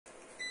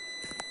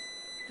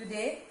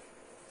Today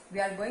we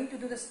are going to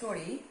do the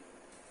story,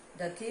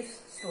 the Thieves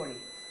story.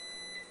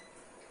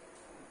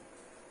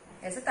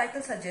 As the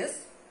title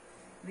suggests,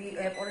 we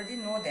have already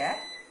know that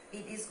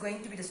it is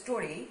going to be the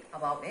story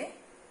about a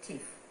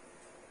thief.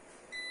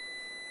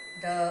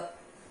 The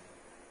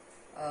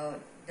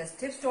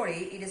thief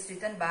story, it is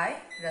written by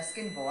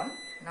Ruskin Bond.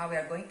 Now we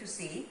are going to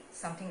see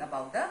something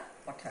about the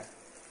author.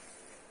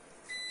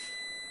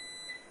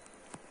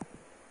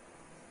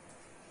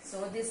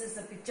 So this is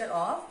the picture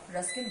of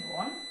Ruskin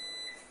Bond,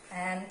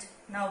 and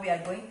now we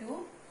are going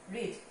to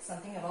read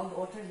something about the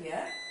author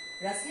here.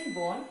 Ruskin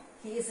Bond,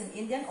 he is an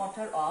Indian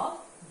author of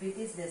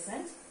British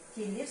descent.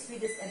 He lives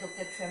with his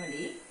adopted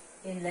family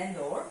in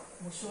Landore,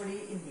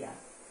 Mussoorie, India.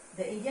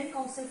 The Indian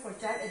Council for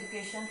Child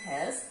Education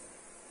has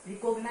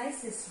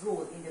recognized his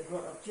role in the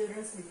growth of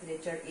children's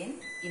literature in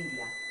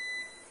India.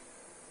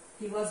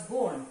 He was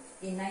born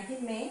in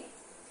 19 May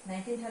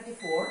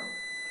 1934.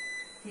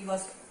 He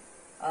was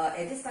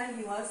at this time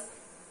he was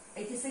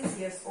 86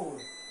 years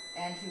old,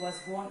 and he was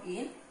born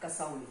in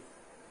Kasauli.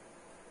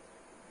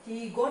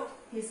 He got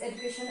his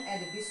education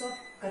at the Bishop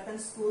Cotton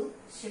School,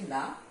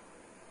 Shimla.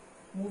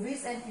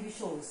 Movies and TV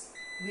shows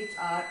which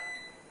are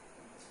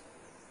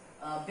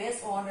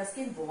based on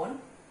Ruskin Bond,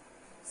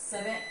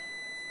 Sat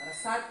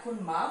Kun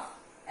Maaf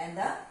and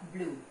the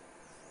Blue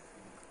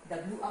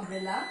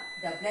Umbrella,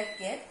 The Black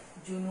Cat,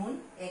 Junoon,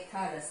 Ek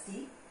Tha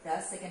Rusty,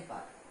 the second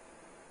part.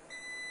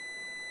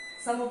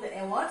 Some of the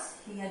awards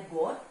he had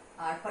got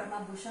are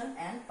Padma Bhushan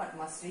and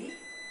Padma Shri.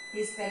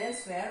 His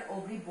parents were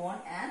Aubrey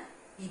Bond and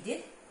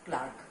Edith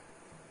Clark.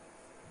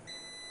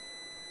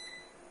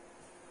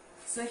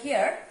 So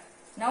here,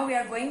 now we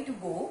are going to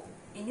go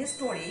in his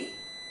story,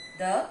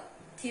 the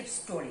thief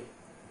story.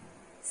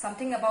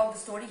 Something about the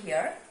story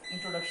here,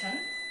 introduction.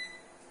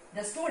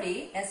 The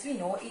story, as we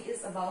know, it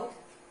is about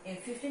a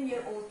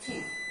 15-year-old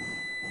thief.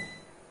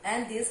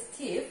 And this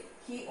thief,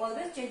 he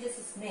always changes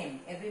his name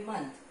every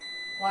month.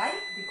 Why?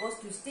 Because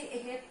to stay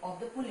ahead of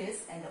the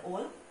police and the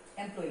old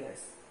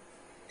employers.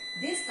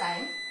 This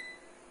time,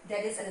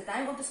 that is at the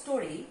time of the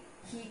story,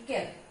 he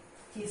kept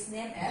his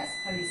name as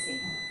Hari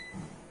Singh.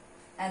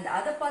 And the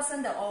other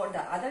person, the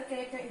other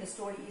character in the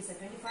story is a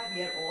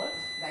 25-year-old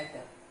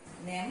writer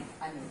named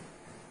Anil.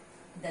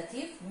 The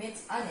thief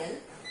meets Anil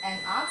and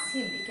asks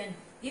him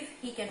if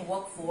he can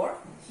work for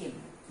him.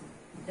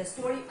 The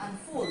story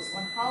unfolds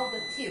on how the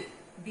thief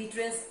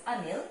betrays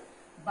Anil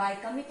by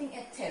committing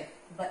a theft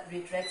but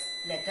retracts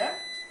later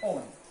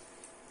on.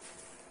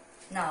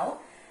 Now,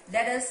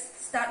 let us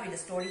start with the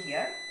story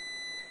here.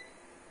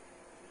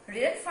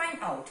 Let's find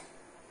out,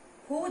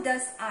 who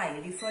does I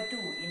refer to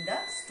in the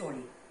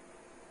story?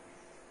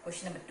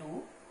 Question number 2.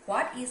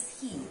 What is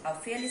he a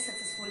fairly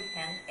successful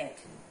hand at?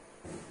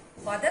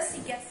 What does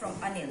he get from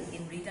Anil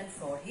in return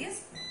for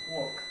his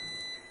work?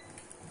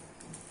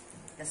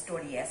 The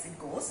story as it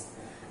goes.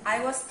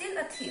 I was still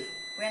a thief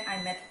when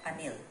I met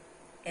Anil,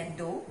 and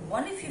though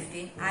only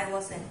 15, I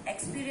was an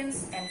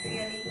experienced and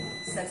fairly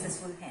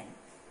successful hand.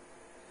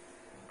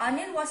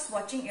 Anil was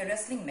watching a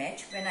wrestling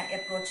match when I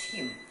approached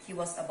him. He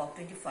was about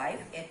 25,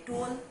 a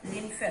tall,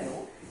 lean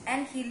fellow,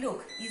 and he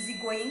looked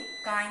easygoing,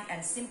 kind,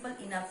 and simple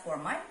enough for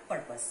my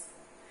purpose.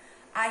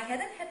 I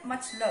hadn't had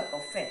much luck or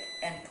faith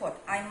and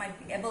thought I might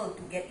be able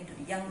to get into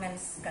the young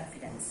man's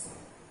confidence.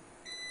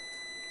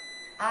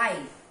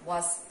 I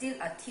was still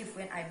a thief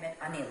when I met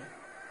Anil.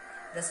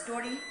 The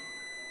story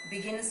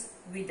begins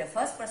with the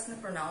first personal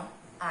pronoun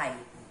I.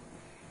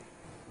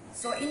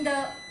 So in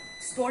the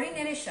story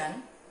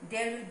narration,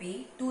 there will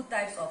be two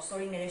types of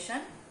story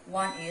narration.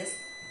 One is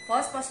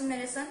first person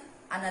narration,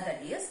 another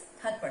is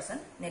third person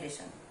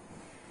narration.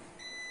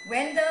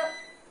 When the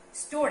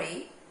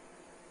story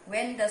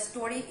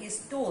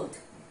is told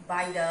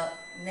by the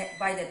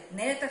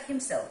narrator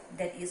himself,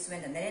 that is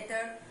when the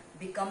narrator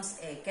becomes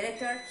a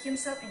character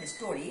himself in the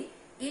story,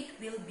 it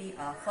will be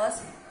a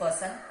first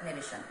person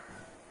narration.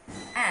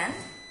 And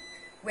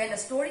when the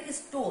story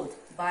is told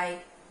by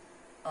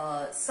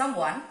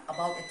someone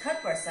about a third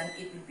person,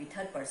 it will be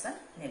third person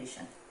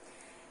narration.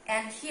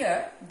 And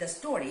here the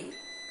story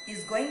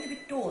is going to be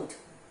told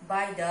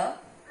by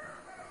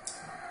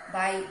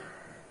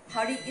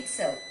Hari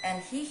itself,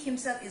 and he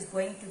himself is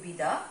going to be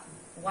the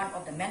one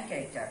of the main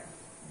character.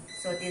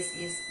 So this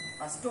is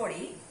a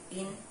story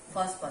in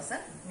first person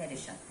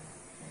narration.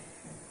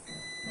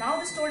 Now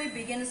the story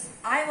begins.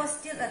 I was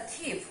still a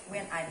thief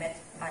when I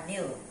met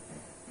Anil.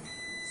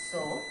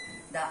 So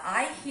the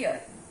I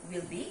here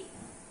will be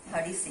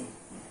Hari Singh.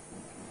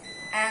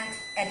 And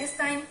at this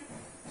time,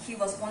 he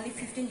was only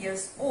 15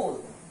 years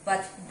old.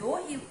 But though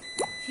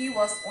he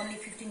was only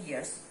 15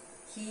 years,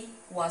 he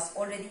was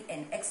already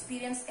an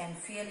experienced and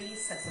fairly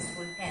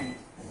successful hand.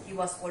 He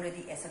was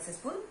already a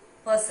successful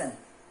person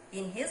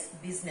in his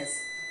business,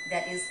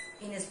 that is,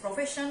 in his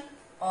profession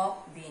of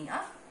being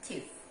a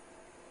thief.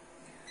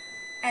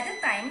 At the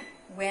time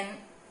when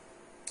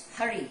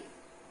Hari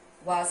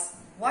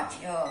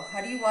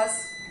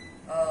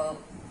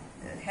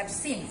have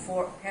seen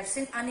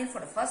Anil for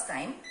the first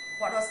time,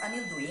 what was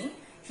Anil doing?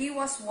 He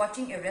was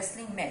watching a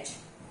wrestling match,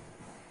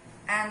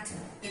 and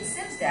it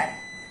seems that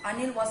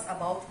Anil was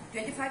about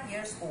 25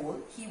 years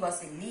old. He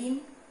was a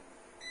lean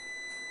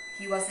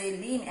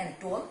and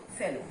tall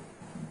fellow,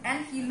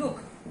 and he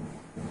looked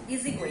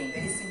easygoing,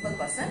 very simple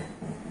person,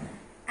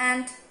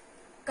 and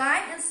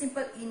kind and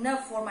simple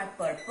enough for my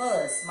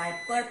purpose. My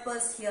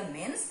purpose here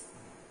means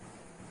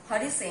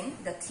Hari Singh,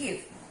 the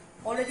thief,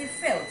 already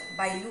felt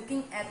by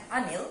looking at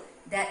Anil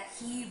that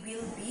he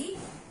will be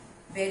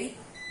very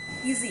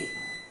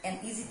an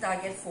easy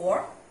target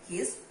for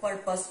his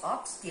purpose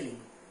of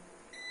stealing.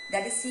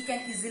 That is, he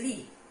can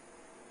easily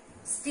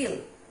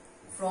steal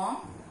from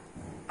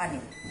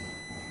Anil.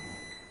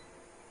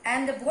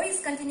 And the boy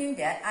is continuing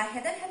that I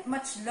hadn't had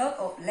much luck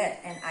of late,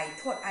 and I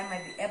thought I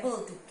might be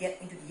able to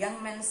get into the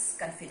young man's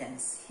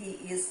confidence. He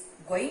is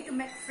going to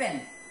make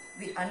friend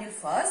with Anil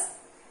first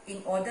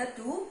in order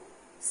to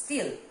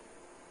steal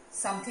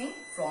something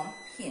from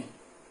him.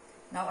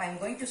 Now I am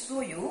going to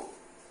show you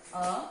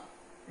a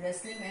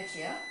wrestling match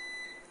here.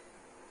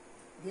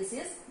 This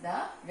is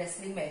the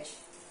wrestling match.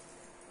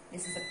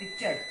 This is the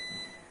picture.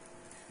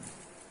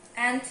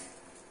 And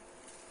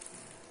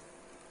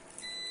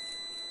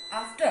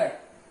after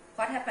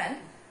what happened?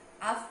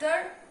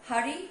 After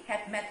Hari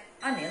had met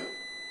Anil,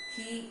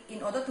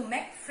 in order to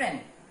make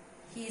friend,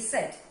 he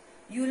said,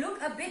 "You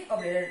look a bit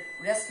of a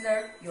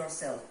wrestler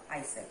yourself,"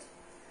 I said.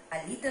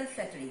 "A little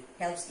flattery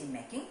helps in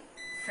making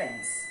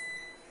friends."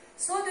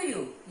 "So do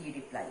you," he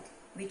replied,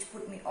 which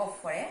put me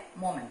off for a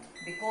moment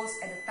because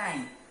at the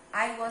time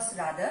I was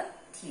rather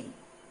thin.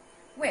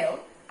 "Well,"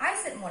 I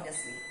said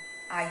modestly,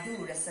 "I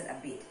do wrestle a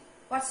bit."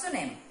 "What's your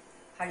name?"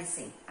 "Hari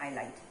Singh," I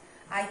lied.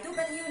 "I took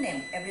a new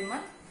name every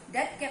month.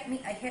 That kept me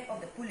ahead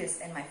of the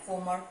police and my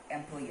former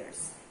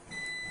employers."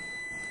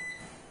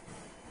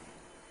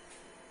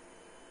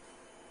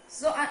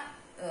 So,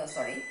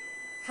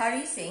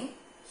 Hari Singh,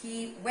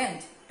 he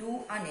went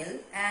to Anil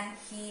and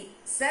he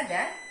said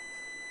that,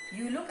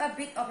 "You look a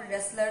bit of a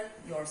wrestler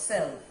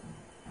yourself."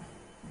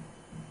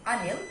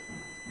 Anil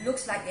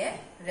looks like a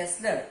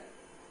wrestler.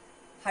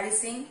 Hari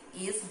Singh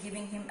is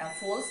giving him a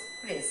false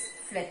praise.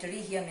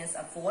 Flattery here means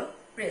a false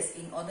praise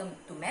in order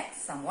to make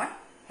someone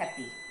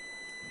happy.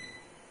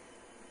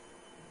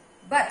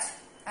 But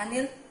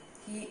Anil,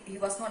 he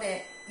was not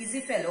an easy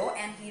fellow,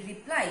 and he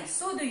replied,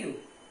 "So do you."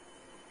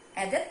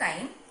 At that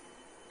time,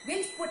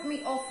 which put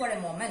me off for a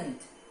moment.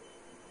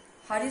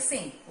 Hari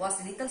Singh was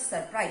a little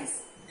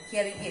surprised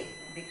hearing it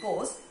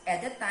because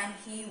at that time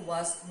he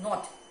was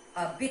not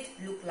a bit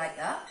look like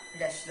a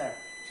wrestler.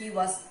 He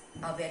was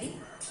a very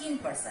thin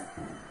person.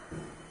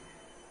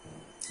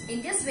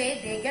 In this way,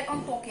 they get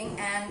on talking,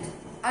 and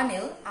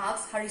Anil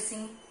asked Hari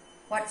Singh,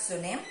 "What's your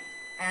name?"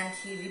 And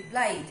he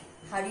replied.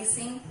 Hari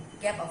Singh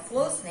gave a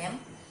false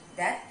name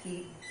that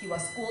he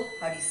was called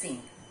Hari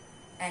Singh,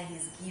 and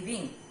he's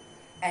giving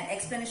an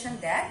explanation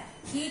that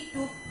he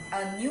took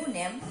a new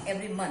name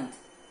every month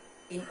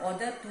in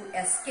order to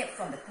escape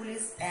from the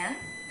police and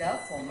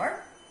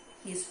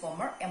his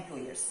former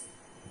employers.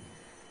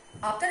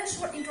 After a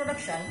short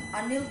introduction,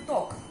 Anil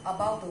talked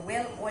about the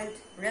well-oiled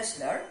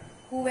wrestler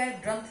who were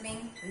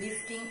drunkling,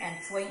 lifting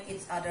and throwing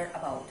each other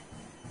about.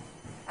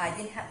 I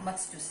didn't have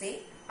much to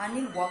say.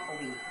 Anil walked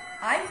away.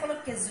 I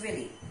followed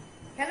casually.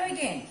 "Hello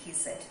again," he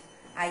said.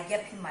 I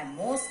gave him my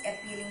most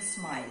appealing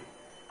smile.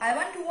 "I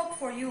want to work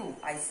for you,"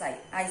 I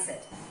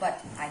said, "but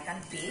I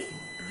can't pay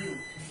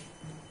you."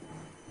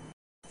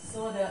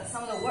 So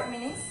some of the word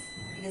meanings,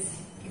 it is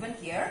given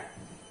here.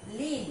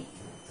 Lean,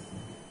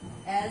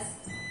 as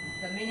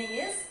the meaning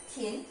is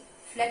thin.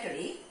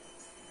 Flattery,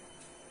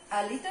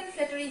 a little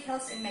flattery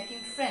helps in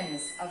making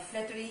friends. A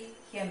flattery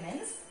here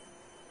means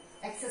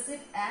excessive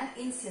and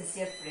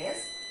insincere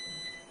praise.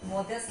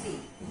 Modestly,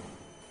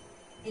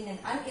 in an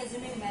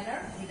unassuming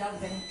manner without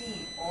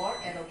vanity or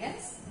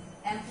arrogance.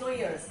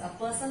 Employers, a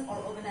person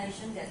or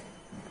organization that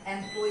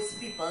employs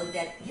people,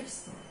 that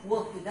gives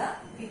work to the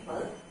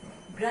people.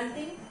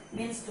 Grunting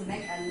means to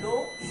make a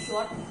low,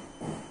 short,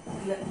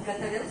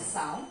 guttural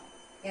sound.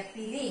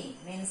 Appealing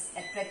means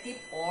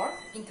attractive or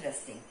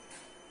interesting.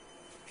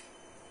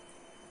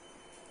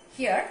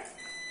 Here,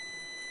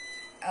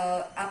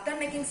 after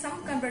making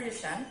some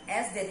conversation,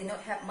 as they did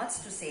not have much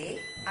to say,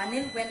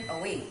 Anil went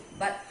away.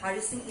 But Hari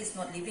Singh is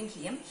not leaving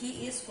him.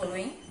 He is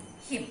following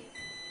him.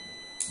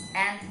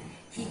 And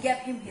he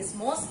gave him his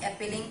most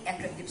appealing,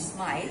 attractive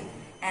smile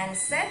and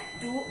said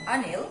to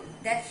Anil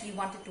that he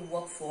wanted to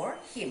work for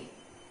him.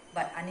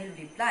 But Anil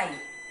replied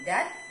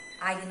that,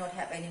 "I do not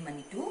have any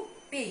money to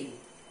pay you."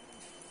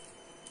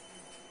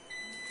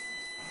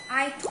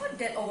 I thought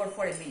that over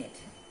for a minute.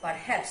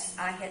 Perhaps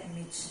I had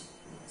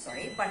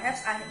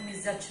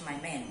misjudged my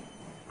man.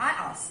 I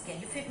asked,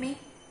 "Can you feed me?"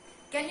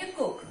 "Can you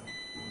cook?"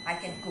 "I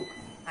can cook,"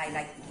 I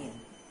lied again.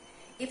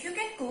 "If you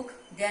can cook,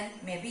 then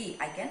maybe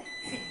I can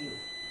feed you."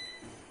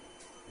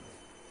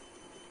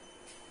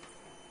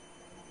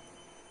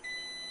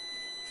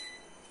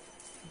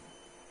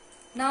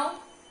 Now,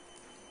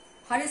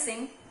 Hari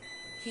Singh,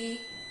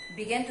 he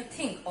began to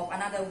think of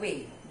another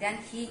way.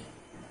 Then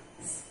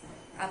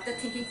after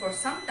thinking for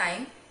some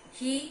time,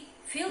 he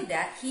felt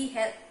that he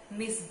had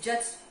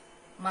misjudged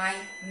my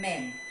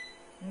man.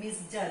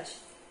 Misjudged.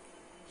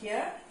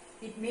 Here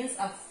it means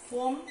to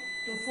form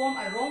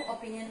a wrong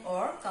opinion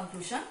or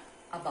conclusion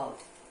about.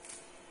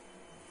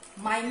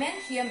 My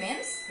man here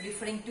means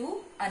referring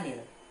to Anil.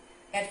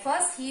 At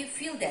first he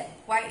feel that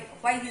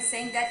why he's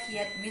saying that he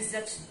had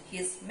misjudged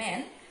his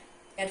man.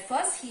 At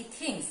first he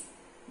thinks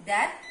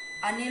that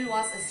Anil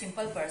was a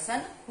simple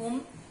person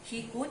whom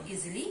he could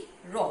easily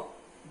rob.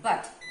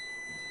 But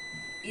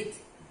it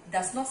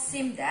does not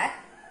seem that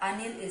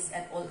Anil is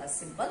at all a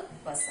simple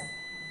person.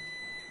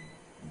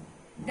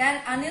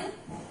 Then Anil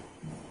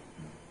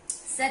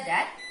said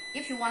that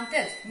if you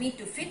wanted me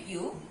to feed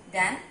you,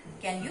 then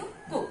can you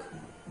cook?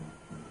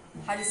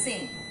 Hari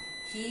Singh,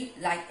 he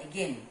lied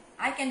again.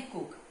 I can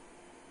cook.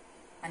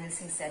 Anil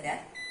Singh said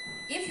that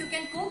if you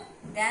can cook,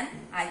 then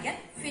I can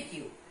feed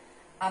you.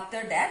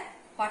 After that,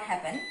 what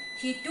happened?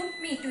 He took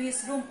me to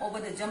his room over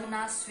the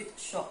Jamuna sweet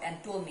shop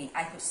and told me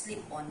I could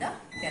sleep on the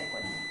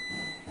balcony.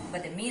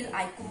 But the meal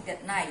I cooked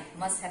that night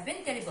must have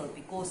been terrible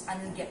because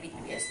Anil gave it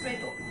to a stray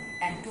dog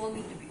and told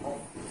me to be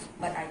off.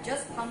 But I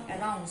just hung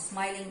around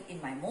smiling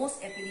in my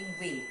most appealing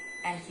way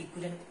and he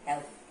couldn't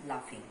help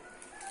laughing.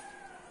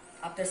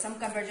 After some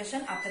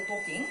conversation, after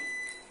talking,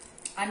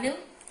 Anil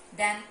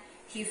then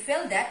he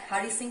felt that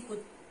Hari Singh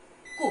could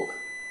cook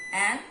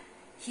and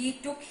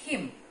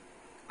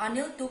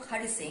Anil took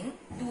Hari Singh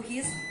to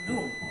his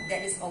room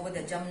that is over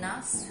the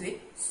Jamna sweet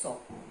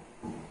shop.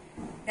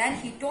 Then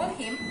he told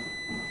him,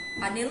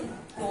 Anil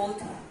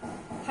told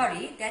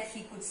Hari that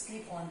he could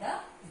sleep on the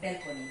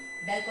balcony.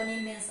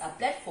 Balcony means a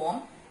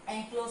platform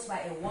enclosed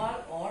by a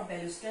wall or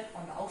balustrade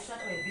on the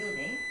outside of a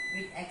building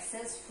with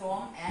access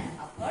from an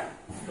upper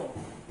floor,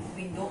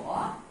 window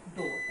or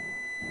door.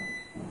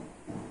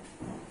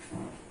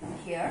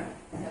 Here,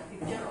 the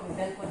picture of a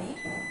balcony.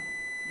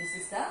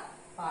 This is the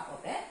part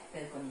of a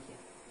balcony here.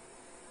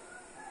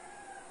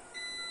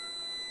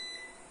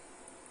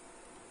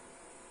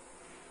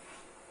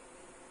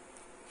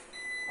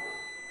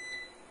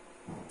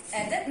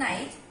 At that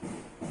night,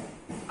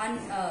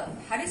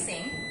 Hari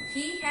Singh,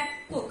 he had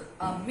cooked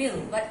a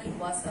meal, but it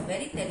was a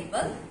very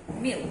terrible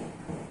meal.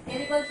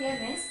 Terrible here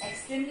means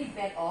extremely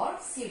bad or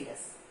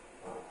serious.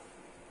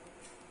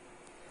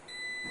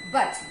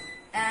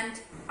 And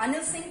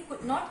Anil Singh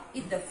could not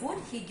eat the food.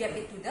 He gave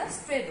it to the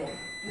stray dog,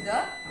 to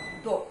the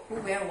dog who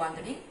were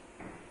wandering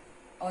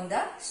on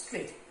the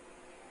street.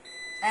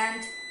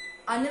 And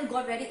Anil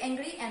got very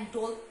angry and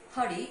told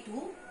Hari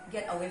to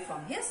get away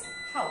from his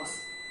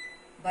house.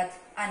 But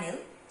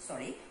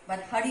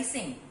Hari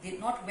Singh did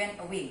not went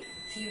away.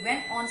 He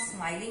went on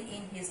smiling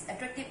in his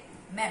attractive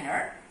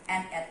manner,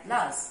 and at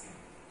last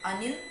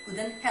Anil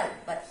couldn't help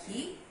but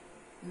he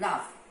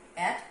laughed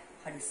at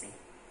Hari Singh.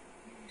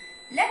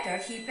 Later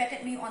he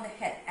patted me on the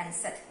head and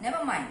said,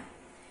 never mind,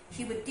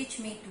 he would teach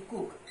me to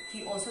cook.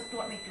 He also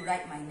taught me to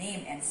write my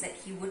name and said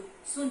he would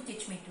soon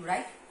teach me to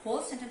write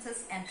whole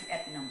sentences and to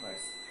add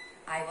numbers.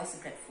 I was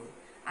grateful.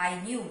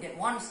 I knew that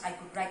once I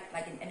could write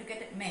like an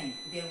educated man,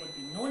 there would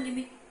be no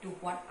limit to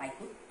what I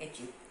could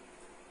achieve.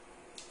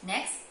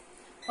 Next,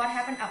 what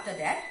happened after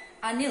that?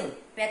 Anil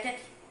patted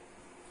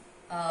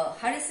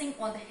Hari Singh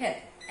on the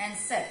head and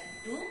said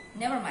to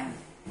never mind,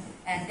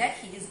 and that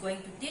he is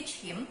going to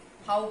teach him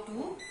how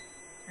to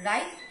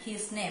write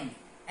his name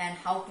and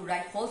how to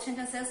write whole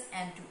sentences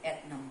and to add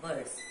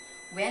numbers.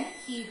 When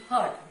he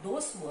heard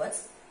those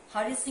words,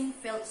 Hari Singh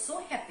felt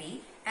so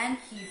happy and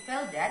he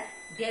felt that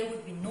there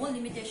would be no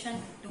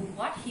limitation to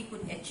what he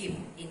could achieve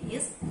in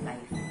his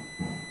life.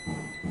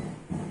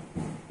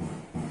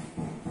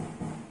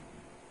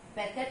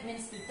 Patted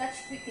means to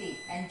touch quickly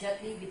and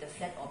gently with the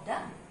flat of the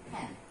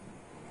hand.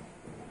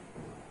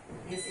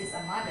 This is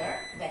a mother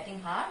patting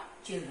her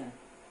children.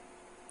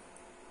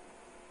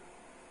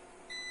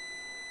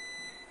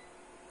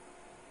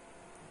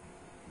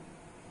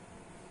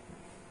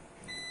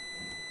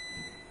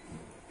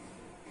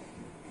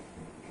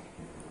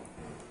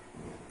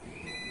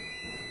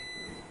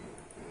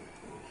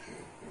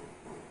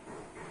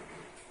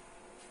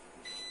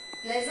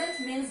 Pleasant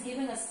means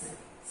giving a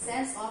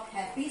sense of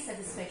happy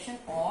satisfaction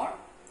or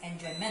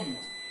enjoyment.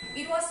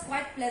 It was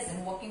quite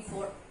pleasant working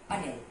for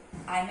Anil.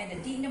 I made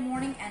the tea in the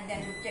morning and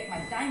then would take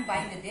my time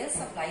buying the day's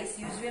supplies,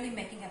 usually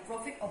making a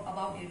profit of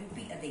about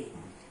 ₹1 a day.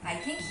 I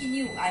think he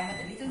knew I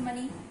made a little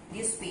money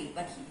this way,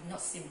 but he did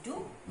not seem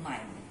to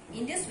mind.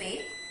 In this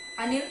way,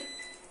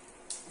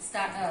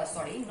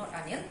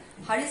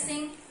 Hari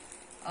Singh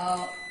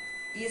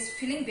is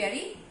feeling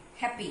very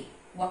happy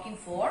working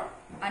for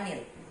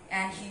Anil.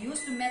 And he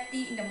used to make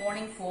tea in the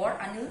morning for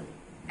Anil,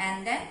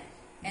 and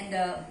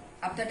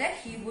after that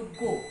he would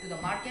go to the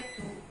market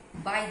to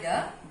buy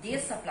the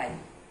day's supply.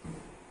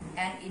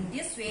 And in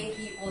this way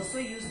he also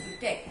used to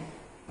take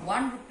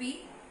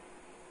 ₹1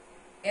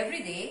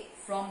 every day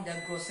from the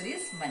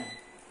groceries money.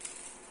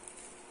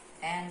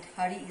 And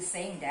Hari is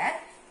saying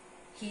that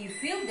he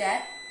felt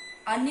that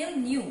Anil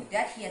knew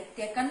that he had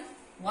taken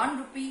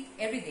 ₹1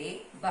 every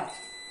day, but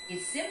it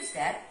seems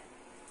that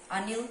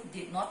Anil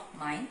did not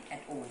mind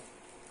at all.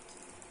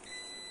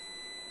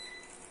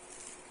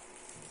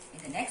 In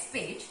the next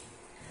page,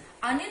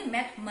 Anil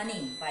made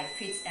money by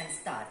fits and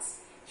starts.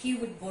 He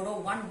would borrow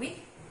 1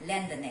 week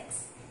lend the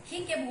next.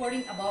 He kept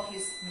worrying about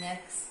his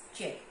next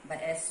check,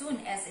 but as soon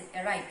as it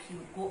arrived, he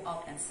would go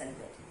out and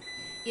celebrate.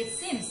 It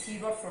seems he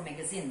wrote for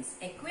magazines,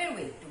 a queer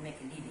way to make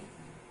a living.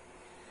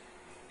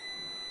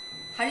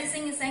 Hari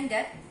Singh is saying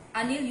that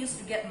Anil used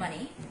to get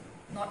money,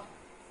 not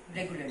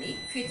regularly,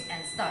 fits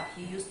and start.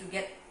 He used to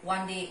get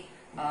one day,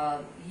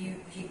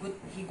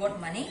 he got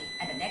money,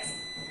 and the next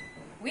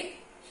week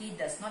he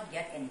does not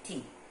get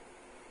anything.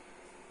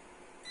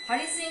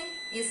 Hari Singh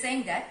is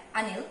saying that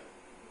Anil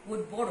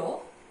would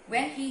borrow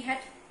when he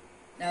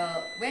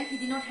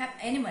did not have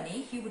any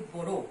money. He would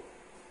borrow,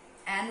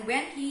 and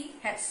when he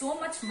had so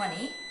much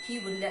money, he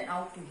would lend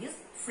out to his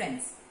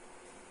friends.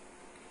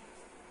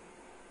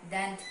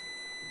 Then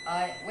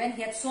when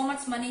he had so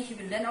much money, he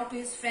would lend out to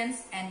his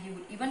friends, and he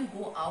would even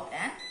go out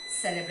and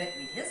celebrate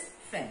with his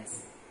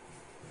friends.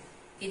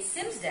 It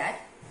seems that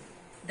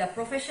the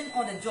profession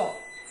or the job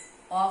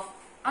of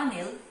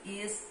Anil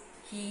is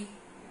he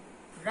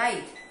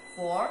write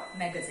for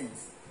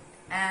magazines,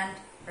 and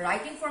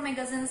writing for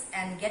magazines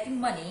and getting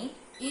money,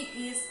 it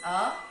is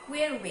a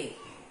queer way.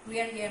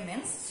 Queer here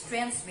means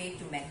strange way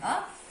to make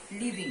a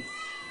living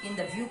in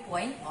the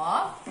viewpoint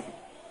of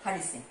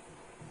Hari Singh.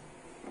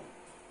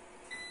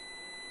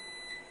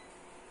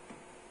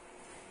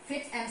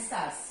 Fit and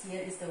starts,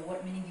 here is the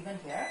word meaning given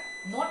here,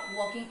 not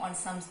working on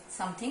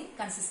something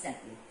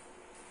consistently.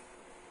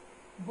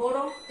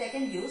 Borrow, take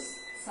and use,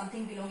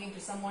 something belonging to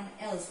someone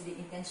else with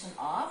the intention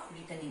of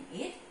returning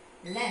it.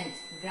 Lend,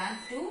 grant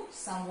to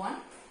someone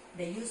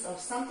the use of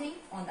something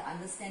on the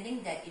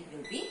understanding that it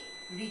will be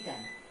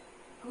returned.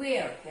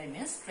 Queer here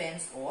means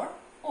strange or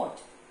odd.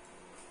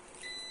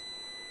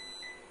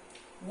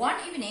 One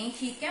evening,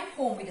 he came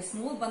home with a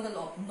small bundle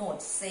of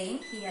notes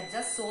saying he had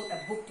just sold a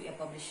book to a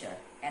publisher.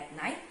 At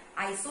night,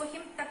 I saw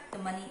him tuck the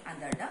money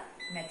under the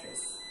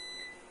mattress.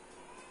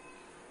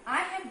 I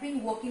had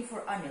been working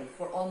for Anil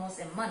for almost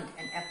a month,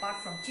 and apart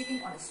from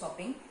cheating on the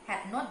shopping,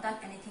 had not done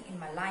anything in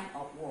my line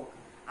of work.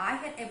 I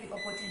had every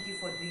opportunity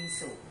for doing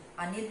so.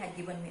 Anil had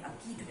given me a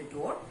key to the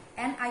door,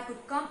 and I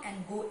could come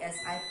and go as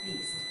I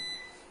pleased.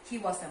 He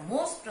was the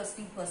most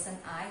trusting person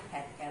I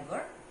had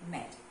ever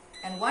met.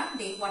 And one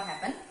day, what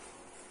happened?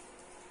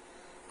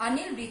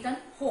 Anil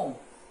returned home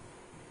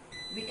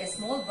with a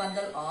small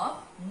bundle of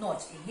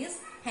notes in his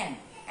hand,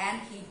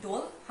 and he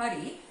told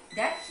Hari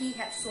that he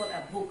had sold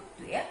a book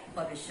to a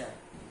publisher.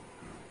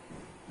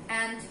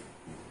 And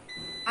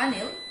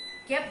Anil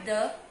kept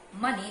the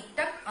money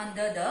tucked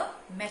under the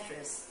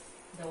mattress.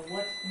 The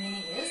word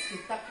meaning is to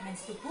tuck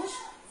means to push,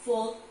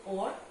 fold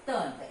or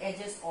turn the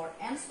edges or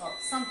ends of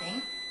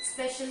something,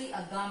 especially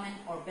a garment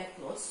or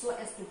bedclothes, so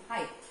as to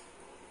hide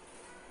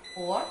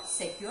or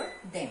secure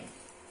them.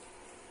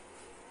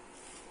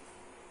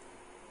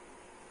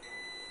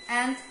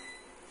 And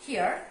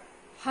here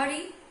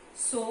Hari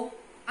saw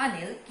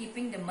Anil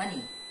keeping the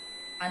money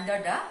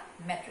under the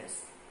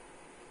mattress.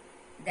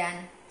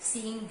 Then,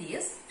 seeing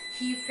this,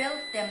 he felt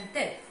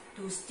tempted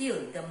to steal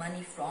the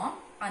money from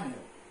Anil.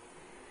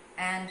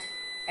 And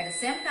at the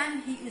same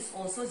time, he is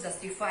also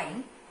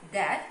justifying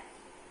that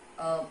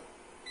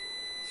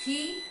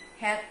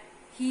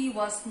he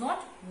was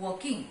not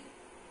working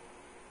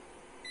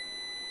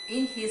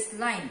in his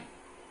line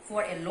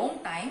for a long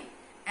time,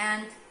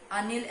 and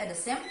Anil at the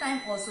same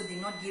time also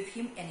did not give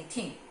him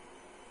anything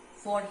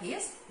for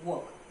his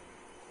work.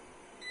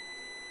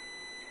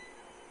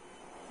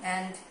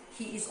 And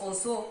he is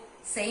also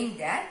saying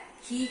that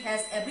he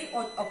has every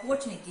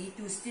opportunity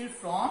to steal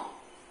from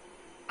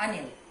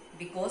Anil,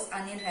 because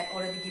Anil had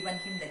already given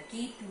him the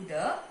key to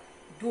the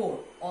door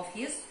of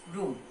his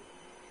room.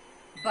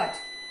 But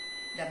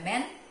the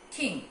main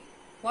thing,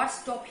 what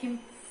stopped him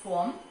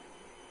from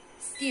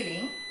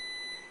stealing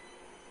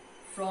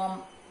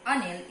from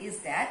Anil is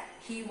that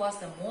he was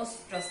the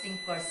most trusting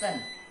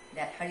person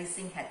that Hari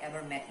Singh had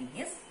ever met in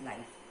his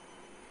life.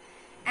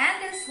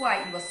 And that's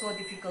why it was so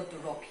difficult to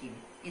rob him.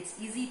 It's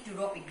easy to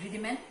rob a greedy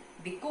man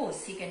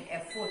because he can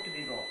afford to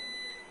be robbed.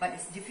 But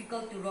it's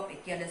difficult to rob a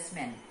careless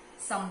man.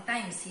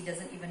 Sometimes he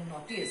doesn't even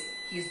notice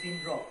he's been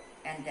robbed,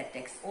 and that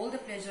takes all the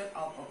pleasure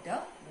out of the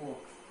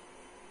work.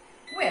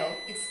 Well,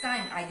 it's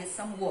time I did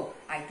some work,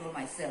 I told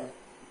myself.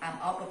 I'm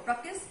out of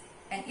practice,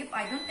 and if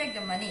I don't take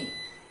the money,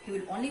 he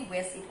will only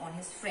waste it on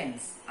his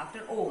friends.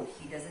 After all,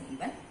 he doesn't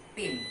even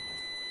pay me.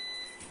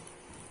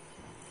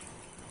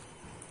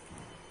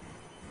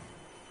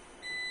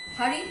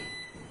 Hari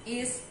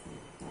is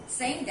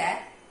saying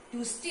that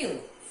to steal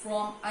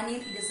from Anil,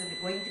 it is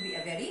going to be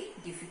a very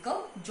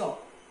difficult job,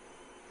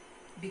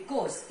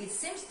 because it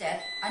seems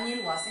that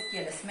Anil was a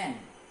careless man,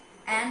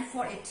 and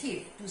for a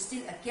thief to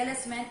steal a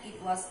careless man,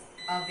 it was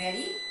a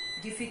very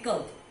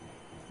difficult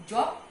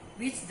job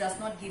which does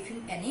not give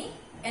him any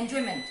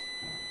enjoyment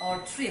or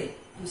thrill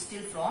to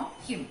steal from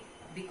him,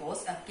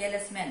 because a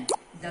careless man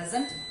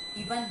doesn't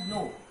even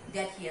know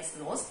that he has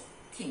lost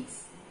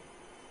things.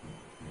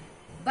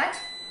 But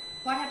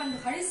what happened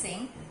to Hari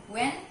Singh?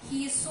 When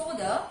he saw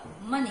the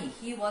money,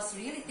 he was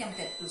really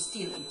tempted to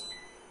steal it.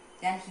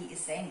 Then he is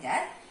saying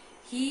that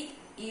he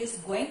is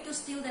going to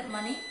steal that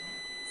money,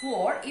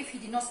 for if he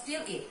did not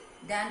steal it,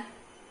 then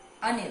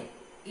Anil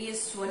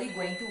is surely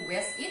going to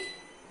waste it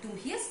to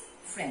his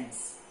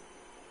friends.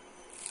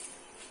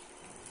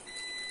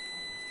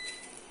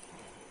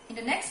 In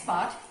the next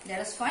part, let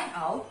us find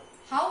out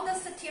how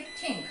does the thief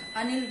think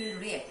Anil will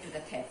react to the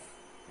theft.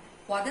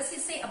 What does he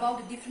say about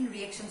the different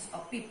reactions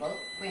of people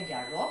when they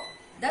are robbed?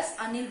 Does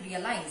Anil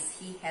realize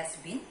he has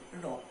been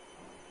robbed?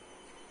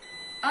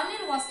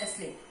 Anil was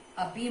asleep.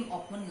 A beam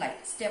of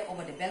moonlight stepped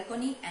over the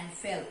balcony and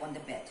fell on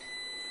the bed.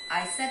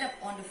 I sat up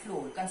on the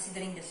floor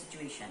considering the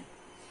situation.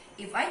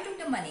 If I took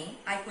the money,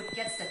 I could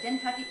catch the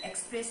 10:30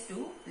 express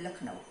to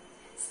Lucknow.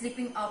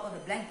 Slipping out of the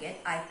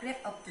blanket, I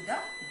crept up to the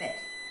bed.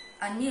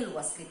 Anil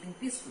was sleeping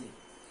peacefully.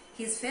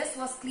 His face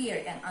was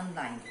clear and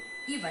unlined.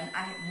 Even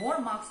I had more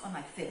marks on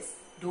my face,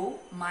 though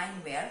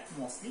mine were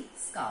mostly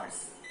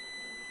scars.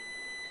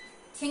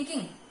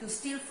 Thinking to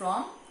steal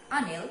from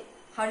Anil,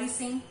 Hari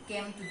Singh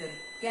came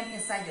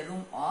inside the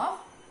room of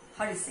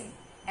Hari Singh.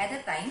 At the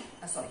time,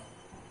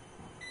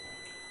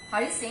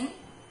 Hari Singh,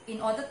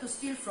 in order to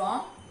steal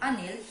from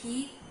Anil,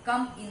 he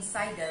come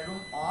inside the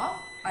room of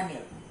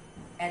Anil.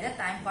 At the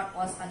time, what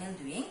was Anil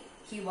doing?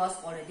 He was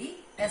already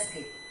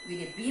asleep with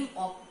a beam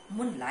of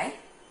moonlight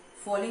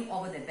falling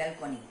over the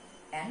balcony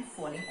and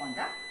falling on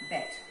the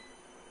bed.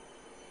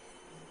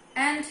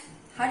 And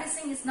Hari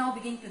Singh is now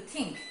beginning to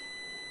think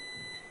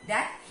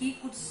that he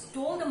could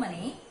steal the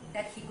money,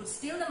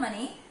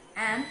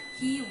 and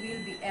he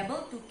will be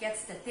able to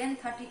catch the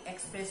 10:30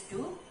 express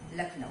to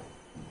Lucknow.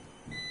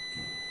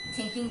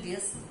 Thinking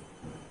this,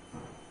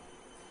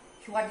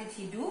 what did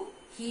he do?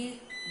 He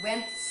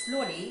went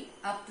slowly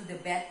up to the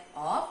bed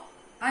of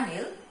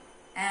Anil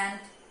and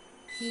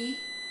he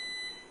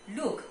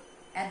looked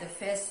at the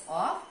face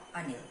of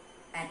Anil.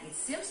 And it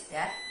seems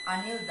that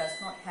Anil does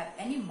not have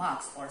any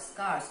marks or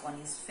scars on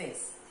his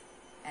face.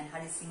 And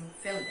Hari Singh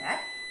felt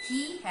that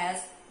he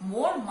has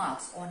more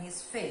marks on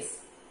his face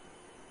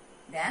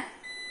than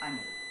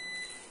Anil.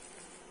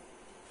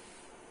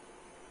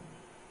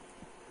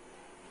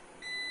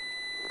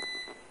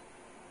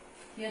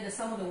 Here are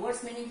some of the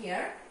words meaning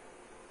here.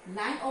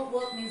 Line of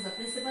work means the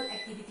principal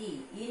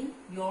activity in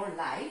your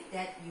life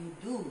that you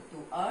do to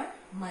earn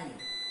money.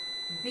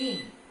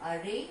 Beam, a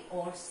ray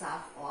or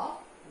shaft of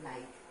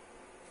light.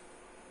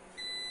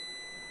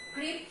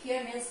 Creep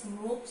here means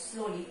move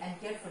slowly and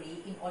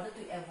carefully in order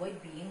to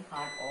avoid being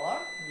heard or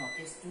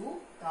noticed. To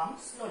come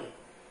slowly.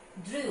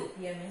 Drew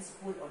here means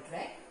pull or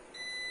drag.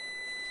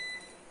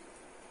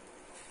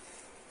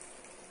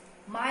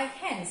 My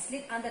hand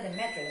slid under the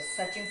mattress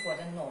searching for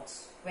the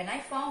notes. When I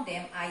found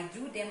them, I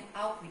drew them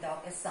out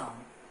without a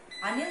sound.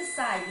 Anil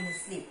sighed in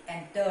his sleep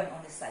and turned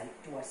on his side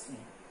towards me.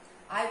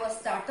 I was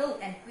startled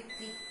and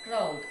quickly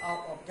crawled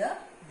out of the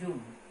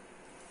room.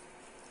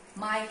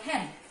 My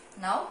hand,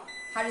 now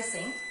Hari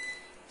Singh,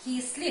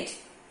 he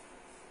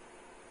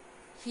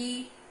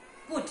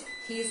put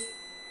his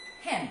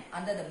hand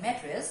under the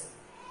mattress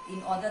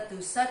in order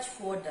to search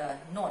for the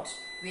note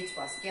which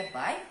was kept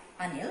by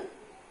Anil.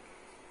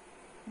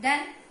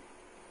 Then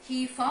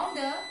he found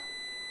the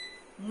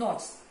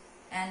notes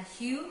and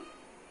he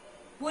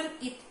pulled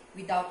it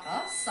without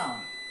a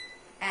sound.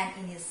 And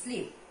in his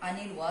sleep,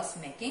 Anil was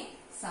making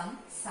some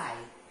sigh.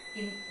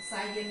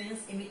 Sigh here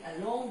means emit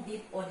a long,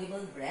 deep,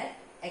 audible breath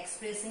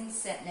expressing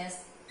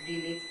sadness,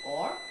 relief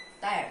or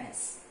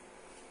tiredness.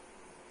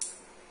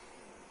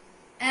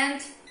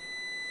 And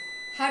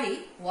Hari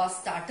was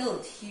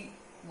startled. He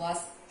was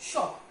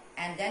shocked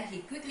and then he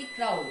quickly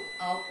crawled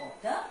out of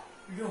the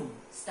room.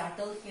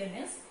 Startled here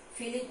means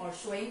feeling or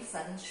showing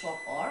sudden shock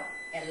or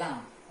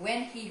alarm.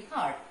 When he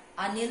heard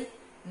Anil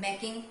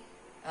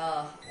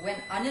when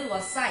Anil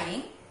was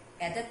sighing,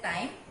 at the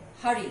time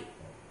Hari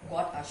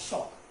got a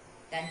shock.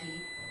 Then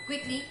he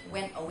quickly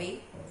went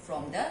away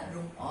from the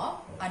room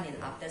of Anil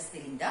after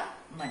stealing the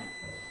money.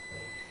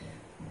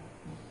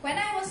 When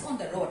I was on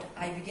the road,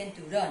 I began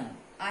to run.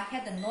 I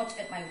had the note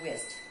at my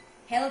waist,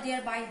 held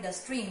there by the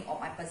string of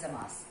my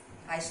pajamas.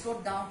 I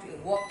strode down to a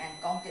walk and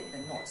counted the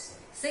notes.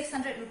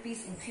 600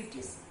 rupees in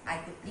 50s. I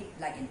could live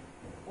like an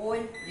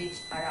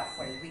oil-rich Arab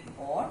for a week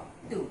or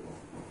two.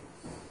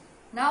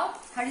 Now,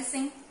 Hari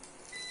Singh,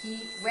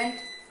 he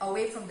went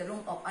away from the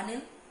room of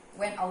Anil,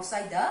 went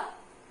outside the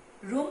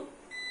room,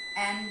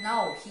 and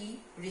now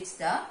he reached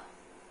the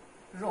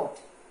road.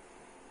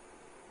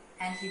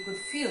 And he could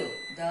feel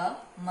the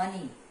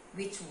money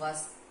which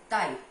was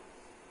tied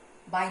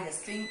by the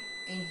string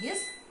in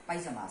his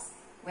pajamas.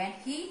 When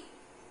he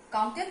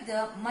counted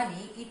the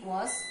money, it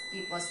was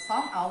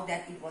found out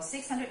that it was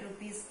 600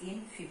 rupees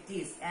in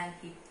 50s, and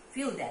he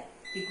feel that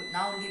he could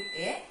now live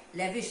a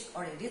lavish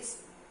or a rich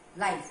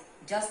life,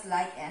 just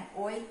like an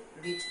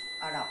oil-rich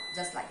Arab,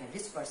 just like a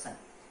rich person,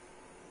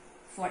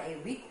 for a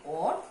week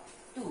or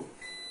two.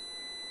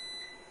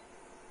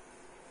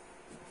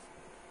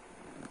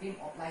 Beam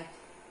of light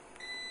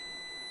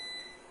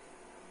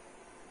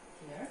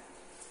here.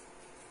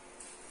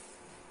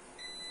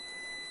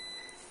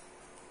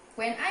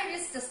 When I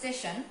reached the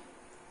station,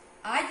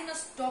 I did not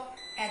stop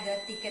at the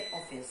ticket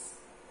office.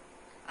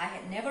 I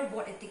had never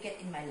bought a ticket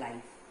in my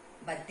life,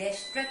 but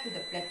dashed straight to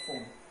the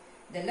platform.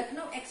 The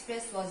Lucknow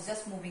Express was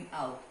just moving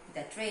out.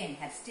 The train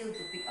had still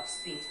to pick up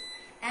speed,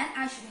 and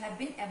I should have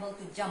been able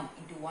to jump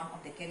into one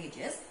of the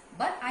carriages,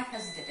 but I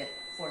hesitated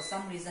for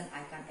some reason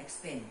I can't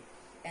explain,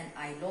 and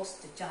I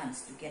lost the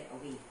chance to get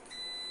away.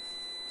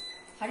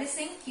 Hari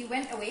Singh, he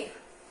went away,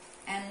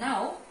 and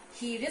now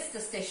he reached the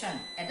station.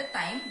 At the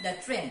time, the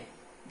train,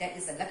 that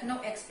is the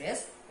Lucknow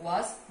Express,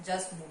 was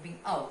just moving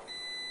out,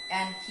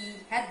 and he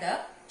had the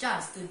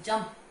chance to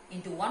jump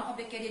into one of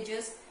the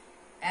carriages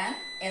and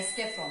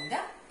escape from the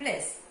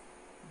place.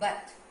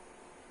 But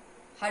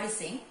Hari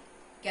Singh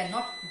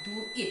cannot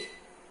do it.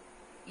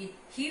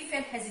 He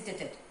felt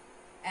hesitated,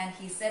 and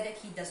he said that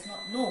he does not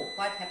know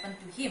what happened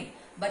to him,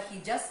 but he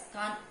just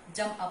can't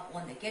jump up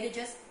on the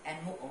carriages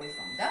and move away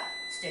from the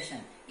station.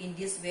 In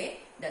this way,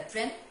 the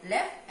train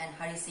left and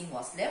Hari Singh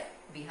was left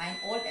behind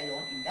all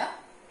alone in the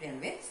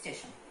railway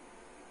station.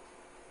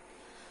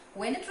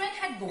 When the train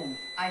had gone,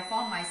 I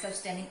found myself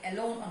standing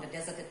alone on the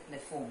deserted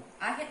platform.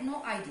 I had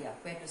no idea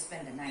where to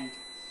spend the night.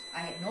 I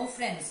had no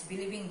friends,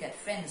 believing that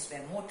friends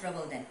were more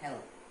trouble than hell.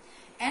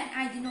 And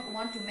I did not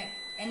want to make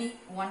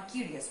anyone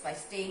curious by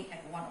staying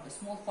at one of the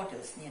small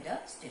hotels near the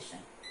station.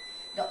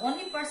 The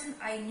only person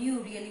I knew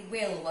really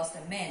well was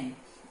the man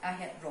I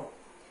had robbed.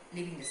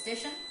 Leaving the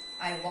station,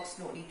 I walked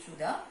slowly through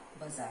the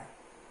bazaar.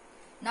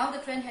 Now the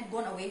train had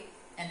gone away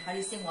and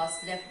Hari Singh was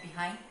left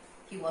behind.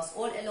 He was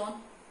all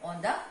alone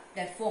on the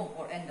platform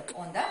or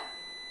on the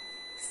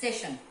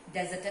station.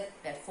 Deserted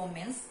platform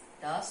means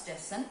the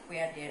station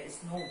where there is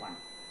no one.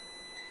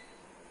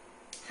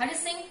 Hari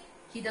Singh,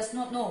 he does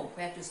not know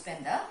where to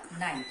spend the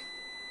night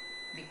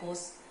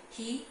because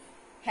he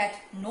had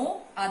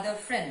no other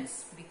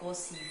friends,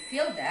 because he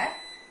felt that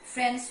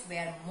friends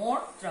were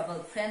more trouble.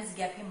 Friends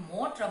gave him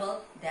more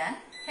trouble than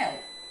hell.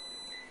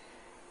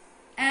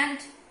 And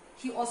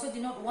he also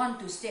did not want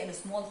to stay at the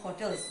small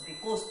hotels,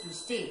 because to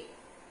stay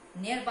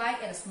nearby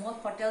at a small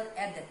hotel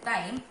at the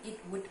time, it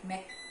would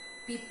make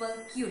people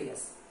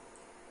curious.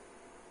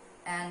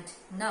 And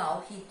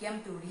now he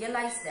came to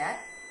realize that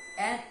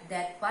at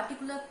that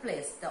particular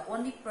place, the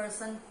only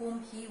person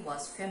whom he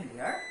was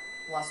familiar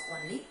was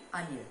only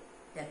Anil,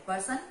 that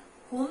person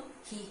whom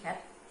he had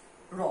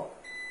robbed.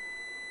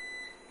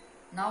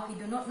 Now he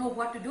do not know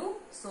what to do,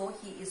 so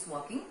he is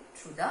walking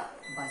through the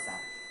bazaar.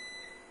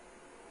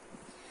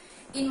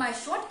 In my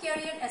short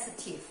career as a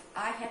thief,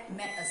 I had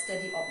made a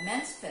study of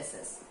men's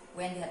faces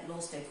when they had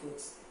lost their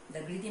goods.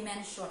 The greedy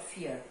man showed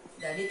fear,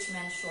 the rich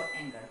man showed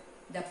anger,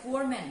 the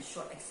poor man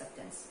showed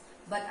acceptance.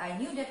 But I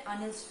knew that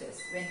Anil's face,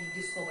 when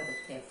he discovered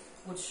the theft,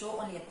 would show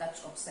only a touch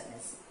of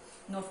sadness,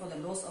 not for the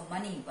loss of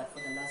money, but for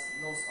the loss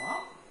of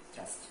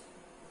trust.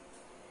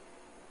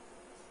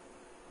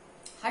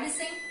 Hari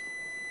Singh,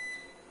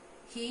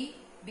 he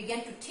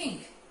began to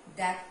think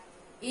that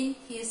in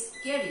his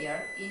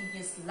career, in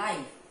his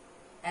life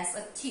as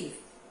a thief,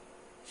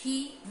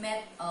 he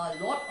made a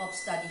lot of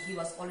study. He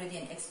was already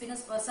an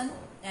experienced person,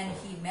 and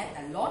he made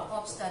a lot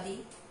of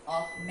study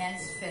of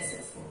men's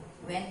faces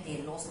when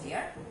they lost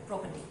their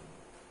property.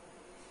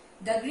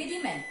 The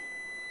greedy men,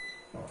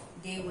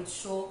 they would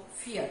show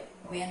fear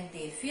when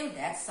they feel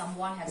that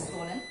someone has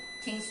stolen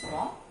things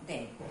from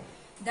them.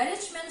 The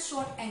rich men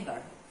showed anger,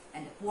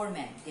 and the poor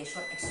men, they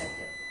showed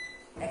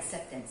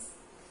acceptance.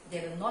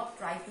 They will not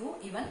try to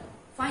even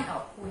find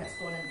out who has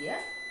stolen their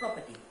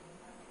property.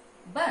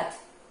 But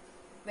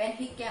when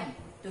he came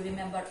to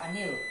remember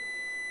Anil,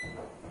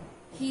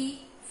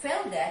 he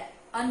felt that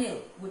Anil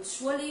would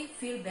surely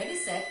feel very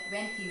sad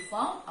when he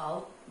found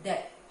out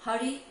that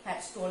Hari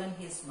had stolen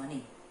his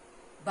money.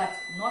 But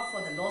not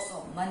for the loss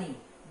of money,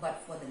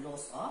 but for the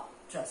loss of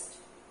trust.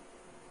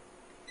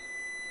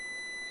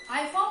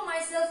 I found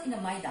myself in a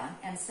Maidan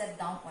and sat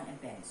down on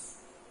a bench.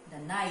 The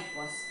night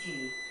was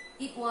chilly.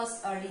 It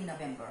was early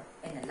November,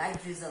 and a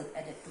light drizzle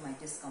added to my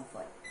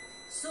discomfort.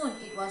 Soon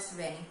it was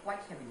raining quite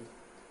heavily.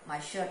 My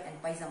shirt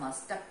and pyjamas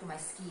stuck to my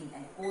skin,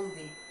 and cold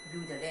wind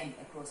blew the rain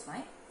across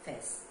my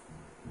face.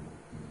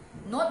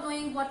 Not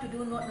knowing what to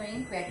do, not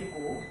knowing where to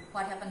go,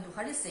 what happened to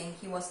Hari Singh,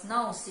 he was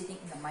now sitting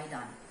in the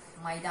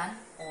Maidan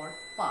or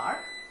park,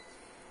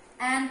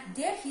 and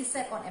there he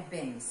sat on a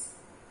bench.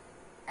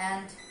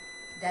 And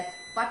that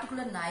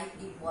particular night,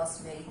 it was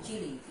very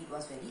chilly, it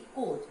was very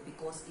cold,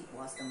 because it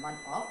was the month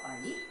of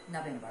early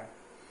November.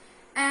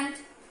 And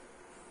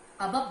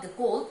above the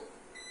cold,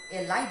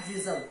 a light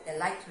drizzle, a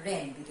light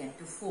rain began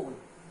to fall.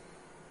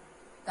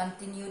 The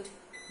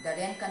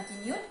rain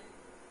continued,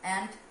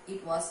 and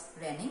it was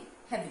raining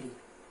heavily.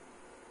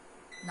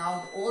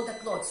 Now all the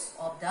clothes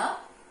of the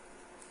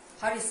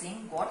Hari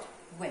Singh got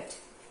wet.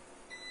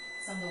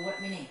 Some of the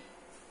word meaning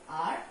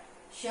are: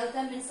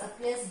 shelter means a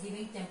place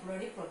giving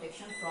temporary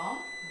protection from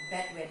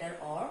bad weather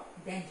or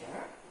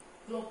danger.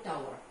 Clock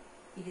tower.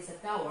 It is a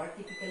tower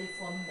typically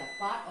forming the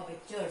part of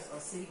a church or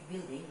civic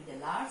building with a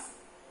large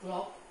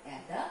clock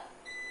at the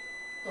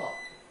top.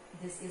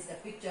 This is the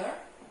picture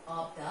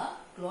of the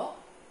clock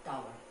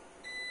tower.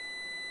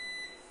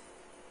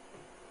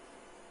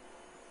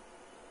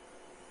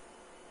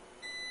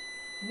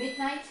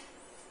 Midnight,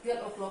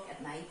 12 o'clock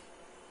at night.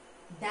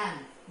 Dan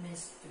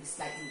means to be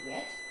slightly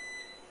wet.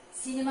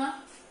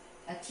 Cinema,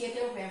 a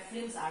theatre where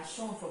films are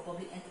shown for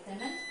public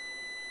entertainment.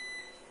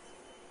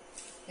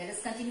 Let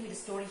us continue with the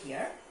story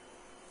here.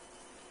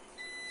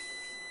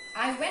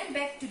 I went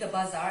back to the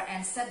bazaar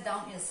and sat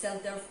down in the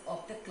shelter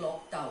of the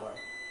clock tower.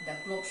 The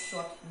clock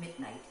struck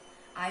midnight.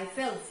 I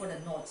felt for the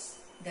notes.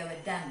 They were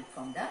damp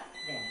from the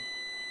rain.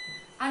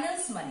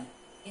 Anil's money.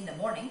 In the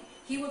morning,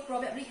 he would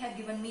probably have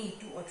given me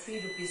 2 or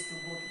 3 rupees to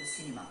go to the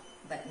cinema.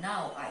 But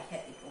now I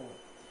had it all.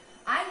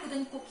 I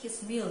couldn't cook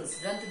his meals,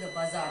 run to the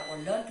bazaar, or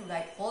learn to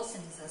write whole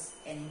sentences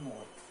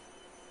anymore.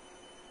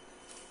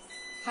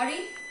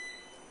 Hurry.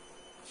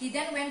 He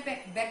then went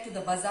back to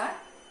the bazaar,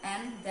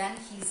 and then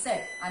he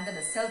sat under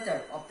the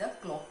shelter of the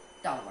clock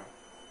tower.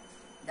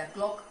 The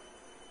clock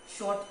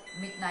struck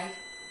midnight,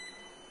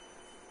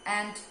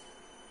 and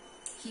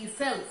he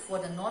felt for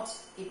the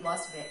knots. It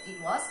was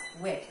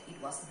wet,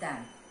 it was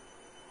damp.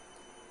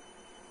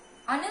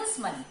 Anil's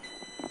money.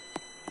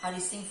 Hari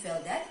Singh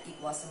felt that it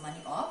was the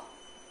money of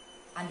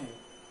Anil.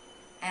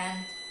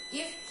 And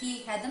if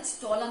he hadn't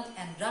stolen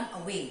and run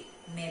away,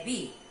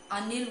 maybe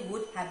Anil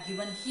would have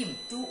given him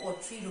 2 or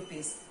 3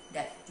 rupees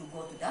that to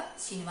go to the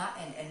cinema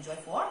and enjoy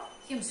for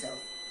himself.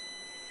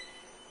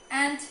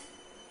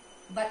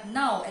 But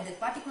now at that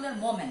particular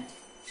moment,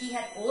 he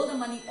had all the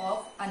money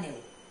of Anil,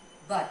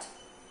 but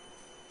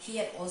he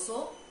had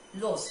also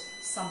lost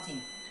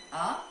something,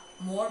 a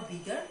more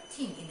bigger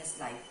thing in his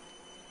life.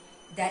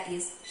 That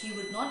is, he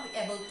would not be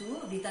able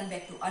to return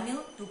back to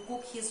Anil to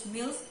cook his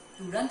meals,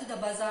 to run to the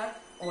bazaar,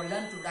 or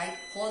learn to write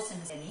whole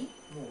sentences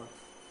anymore.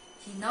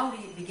 He now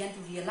began to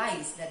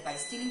realize that by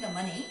stealing the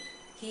money,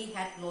 he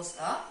had lost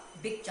a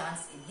big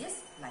chance in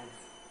his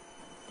life.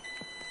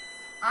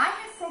 I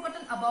had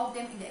forgotten about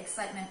them in the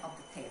excitement of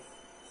the theft.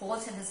 Whole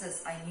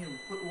sentences, I knew,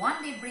 could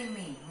one day bring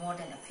me more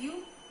than a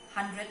few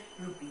 100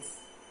 rupees.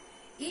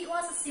 It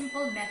was a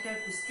simple matter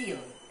to steal,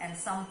 and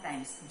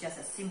sometimes just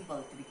as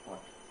simple to be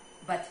caught.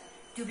 But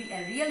to be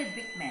a really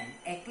big man,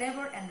 a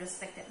clever and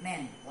respected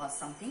man, was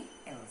something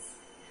else.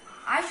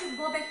 I should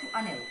go back to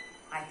Anil,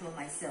 I told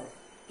myself,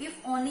 if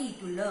only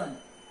to learn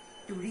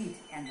to read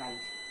and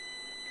write.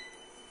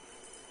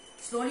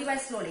 Slowly by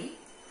slowly,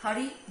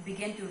 Hari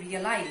began to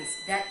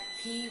realize that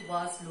he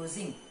was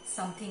losing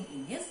something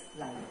in his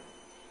life.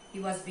 He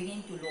was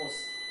beginning to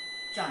lose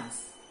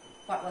chance.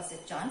 What was the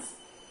chance?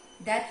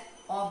 That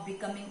of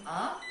becoming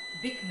a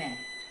big man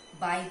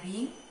by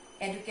being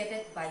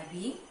educated, by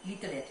being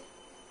literate,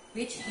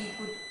 which he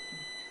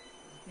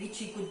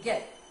could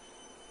get.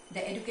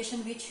 The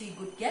education which he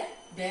could get,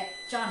 the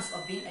chance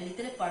of being a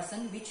literate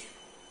person which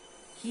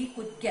he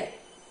could get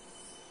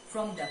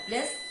from the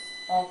place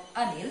of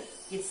Anil,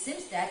 it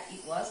seems that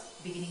it was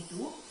beginning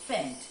to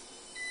faint.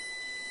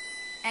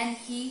 And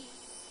he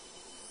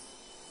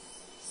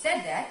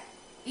said that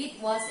it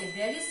was a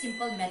very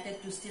simple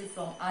method to steal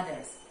from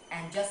others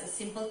and just as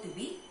simple to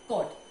be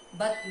caught.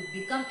 But to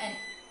become a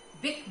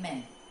big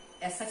man,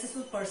 a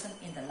successful person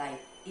in the life,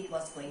 it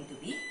was going to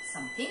be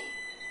something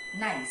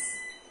nice.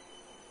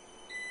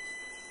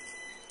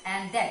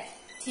 And that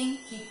thing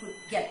he could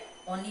get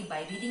only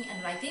by reading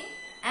and writing,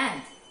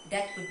 and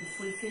that could be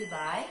fulfilled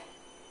by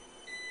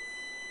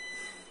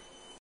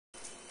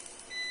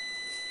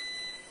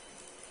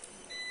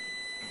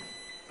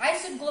I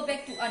should go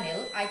back to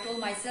Anil, I told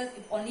myself,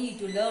 if only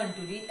to learn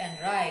to read and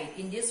write.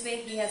 In this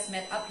way, he has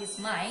made up his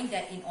mind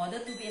that in order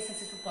to be a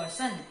successful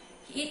person,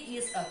 it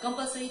is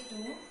compulsory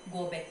to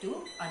go back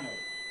to Anil.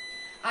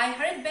 I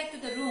hurried back to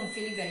the room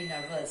feeling very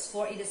nervous,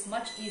 for it is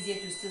much easier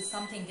to steal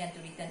something than to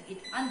return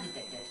it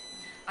undetected.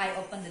 I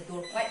opened the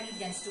door quietly,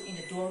 then stood in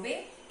the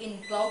doorway.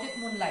 In clouded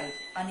moonlight,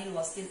 Anil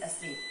was still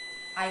asleep.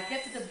 I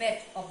crept to the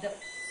head of the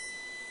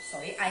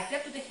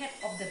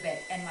bed,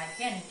 and my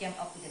hand came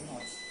up with the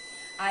notes.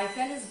 I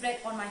felt his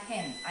breath on my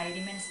hand. I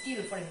remained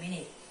still for a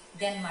minute.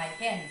 Then my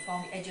hand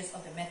found the edges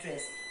of the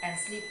mattress and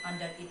slipped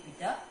under it with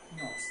the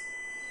notes.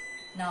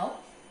 Now,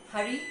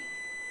 Hari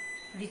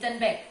returned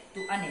back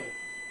to Anil,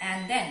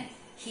 and then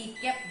he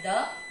kept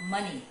the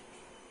money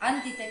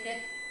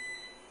undetected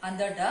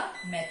under the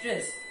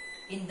mattress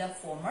in the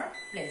former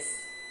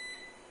place.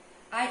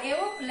 I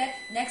awoke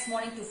next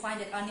morning to find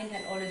that Anil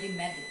had already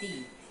made the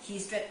tea. He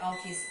stretched out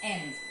his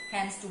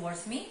hands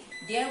towards me.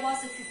 There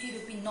was a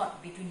 50-rupee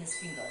note between his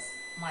fingers.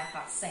 My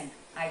heart sank.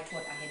 I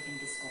thought I had been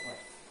discovered.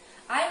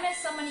 I made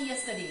some money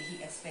yesterday,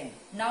 he explained.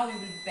 Now you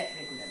will be paid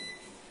regularly.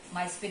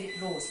 My spirit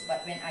rose,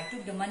 but when I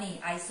took the money,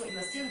 I saw it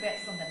was still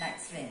wet from the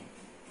night's rain.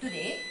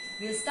 Today,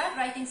 we'll start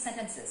writing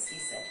sentences, he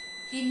said.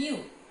 He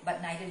knew,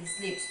 but neither his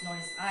lips nor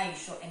his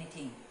eyes showed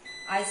anything.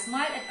 I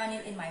smiled at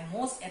Anil in my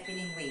most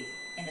appealing way,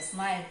 and the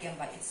smile came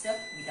by itself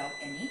without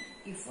any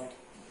effort.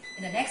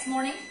 In the next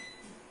morning,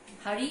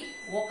 Hari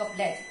woke up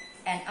late,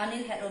 and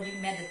Anil had already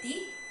made the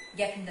tea,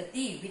 gave him the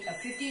tea with a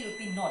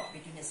 50-rupee note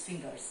between his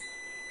fingers.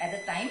 At the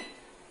time,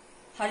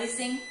 Hari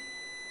Singh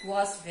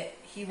was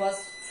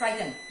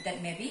frightened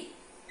that maybe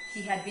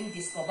he had been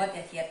discovered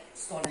that he had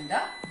stolen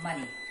the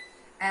money.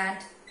 And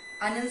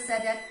Anil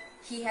said that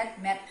he had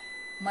made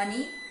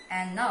money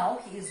and now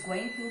he is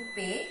going to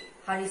pay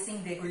Hari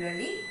Singh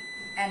regularly.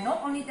 And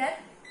not only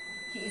that,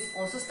 he is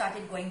also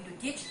started going to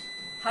teach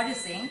Hari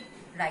Singh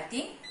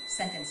writing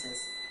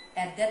sentences.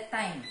 At that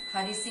time,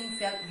 Hari Singh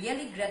felt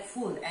really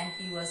grateful and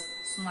he was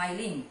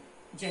smiling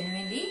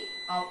genuinely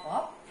out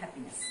of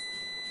happiness.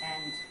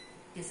 And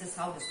this is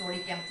how the story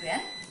came to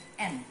an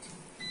end.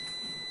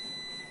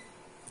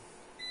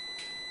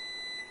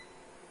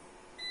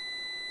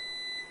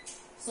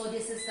 So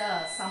this is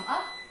the sum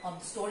up of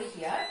the story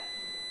here.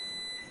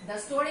 The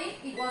story,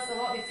 it was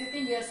about a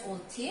 15 years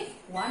old thief.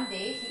 One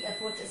day he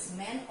approached a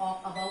man of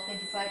about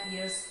 25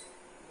 years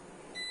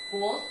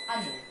old,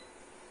 Anil.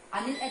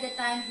 Anil at the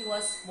time he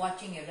was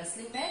watching a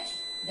wrestling match.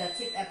 The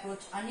thief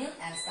approached Anil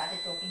and started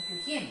talking to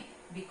him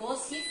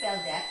because he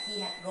felt that he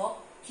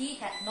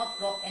had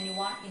not robbed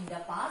anyone in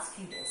the past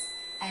few days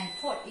and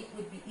thought it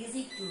would be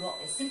easy to rob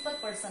a simple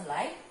person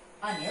like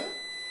Anil.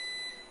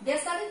 They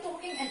started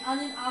talking and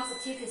Anil asked the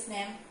thief his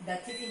name. The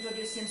thief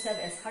introduced himself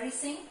as Hari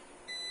Singh.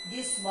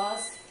 This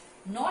was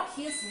not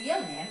his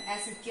real name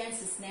as he changed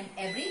his name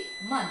every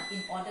month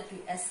in order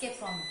to escape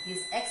from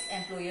his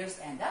ex-employers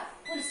and the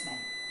policeman.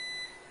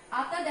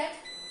 After that,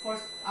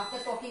 after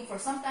talking for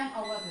some time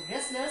about the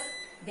wrestlers,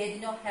 they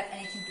did not have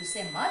anything to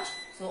say much.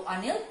 So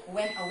Anil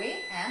went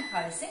away and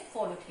Hari Singh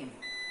followed him.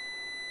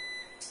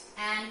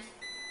 And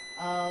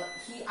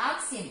Hari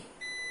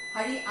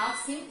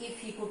asked him if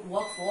he could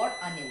work for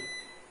Anil.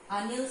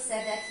 Anil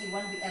said that he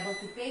won't be able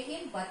to pay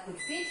him but could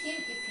feed him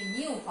if he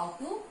knew how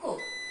to cook.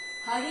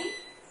 Hari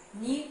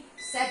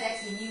said that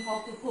he knew how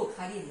to cook.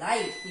 Hari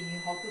lied he knew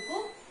how to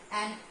cook,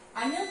 and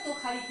Anil took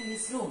Hari to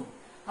his room.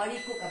 Hari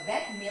cooked a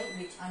bad meal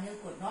which Anil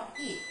could not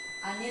eat.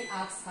 Anil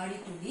asked Hari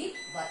to leave,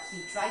 but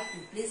he tried to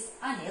please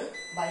Anil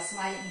by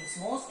smiling in his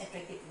most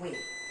attractive way.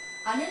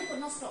 Anil could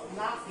not stop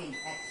laughing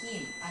at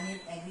him. Anil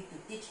agreed to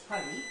teach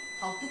Hari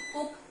how to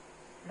cook,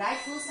 write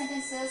full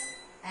sentences,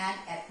 and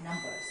add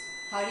numbers.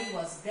 Hari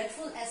was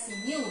grateful as he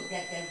knew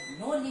that there was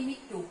no limit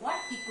to what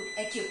he could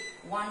achieve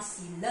once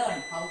he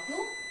learned how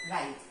to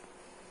write.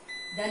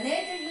 The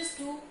narrator used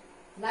to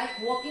like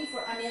working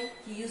for Anil.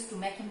 He used to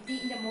make him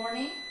tea in the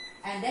morning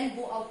and then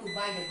go out to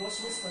buy the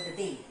groceries for the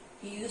day.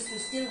 He used to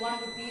steal 1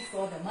 rupee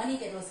for the money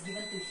that was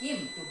given to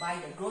him to buy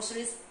the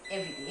groceries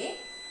every day.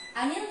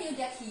 Anil knew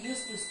that he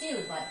used to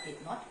steal but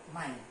did not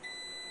mind.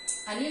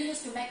 Anil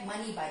used to make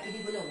money by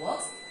irregular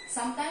works.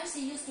 Sometimes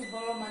he used to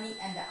borrow money,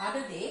 and the other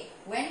day,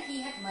 when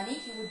he had money,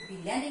 he would be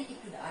lending it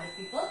to the other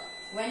people.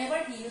 Whenever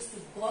he used to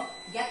go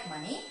get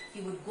money, he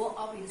would go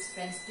out with his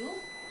friends to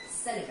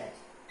celebrate.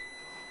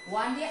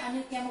 One day,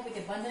 Anil came up with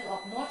a bundle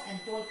of notes and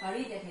told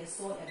Hari that he had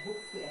sold a book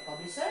to a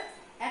publisher.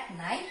 At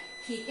night,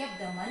 he kept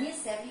the money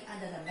safely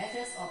under the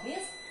mattress of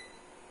his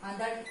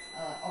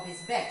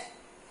bed.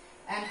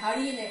 And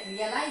Hari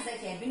realized that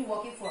he had been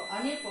working for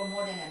Anil for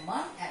more than a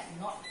month and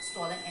not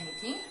stolen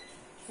anything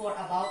for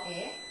about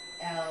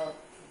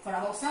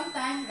some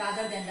time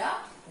rather than the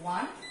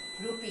 1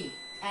 rupee.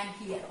 And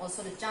he had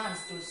also the chance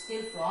to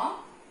steal from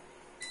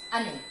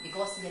Anil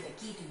because he had the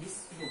key to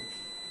his room.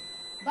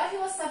 But he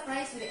was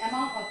surprised with the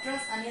amount of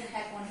trust Anil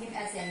had on him,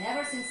 as he had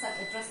never seen such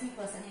a trusting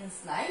person in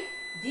his life.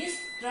 This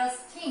trust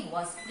thing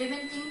was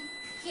preventing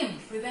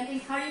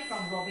Hari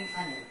from robbing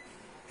Anil.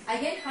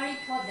 Again, Hari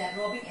thought that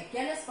robbing a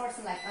careless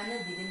person like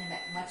Anil didn't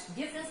make much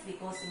difference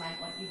because he might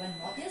not even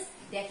notice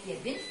that he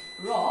had been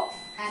robbed,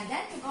 and then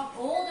took out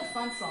all the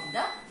fun from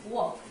the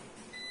work.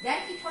 Then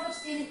he thought of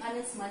stealing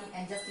Anil's money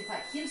and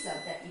justified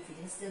himself that if he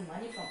didn't steal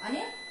money from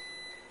Anil,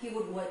 he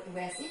would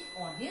waste it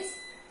on his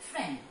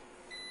friend.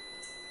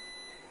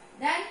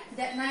 Then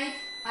that night,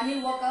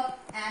 Anil woke up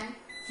and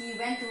he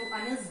went to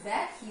Anil's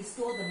bed. He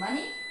stole the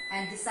money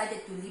and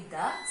decided to leave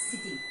the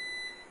city.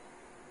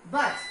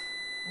 But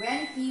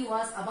when he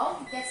was about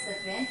to catch the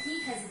train,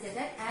 he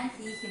hesitated and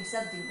he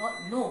himself did not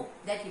know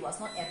that he was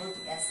not able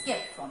to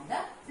escape from the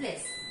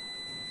place.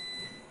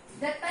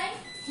 That time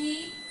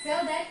he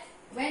felt that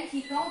when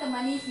he count the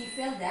money, he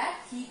felt that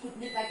he could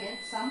live like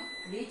some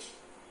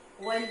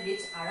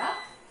oil-rich Arab,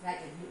 like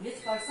a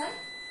rich person.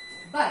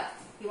 But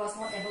he was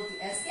not able to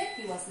escape.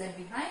 He was left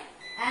behind,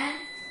 and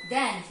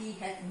then he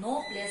had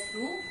no place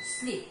to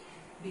sleep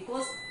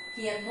because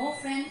he had no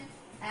friend,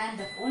 and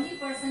the only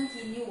person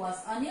he knew was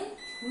Anil,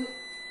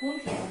 whom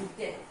he had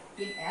looked at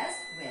him as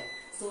well.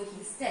 So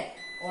he stayed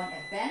on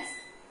a bench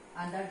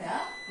under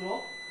the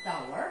clock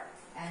tower,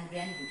 and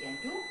rain began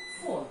to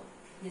fall.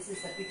 This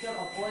is the picture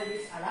of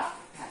oil-rich Arab.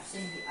 I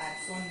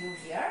have shown you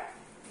here.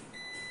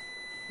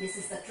 This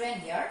is the train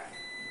here.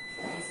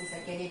 This is the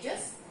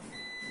carriages.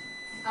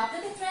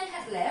 After the train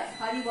had left,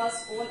 Hari was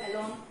all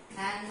alone,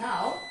 and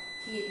now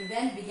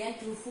rain began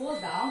to fall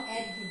down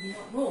and he did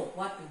not know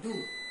what to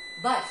do.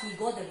 But he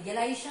got the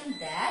realization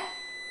that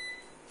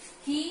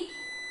he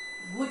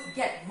would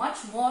get much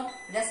more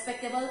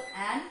respectable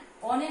and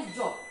honest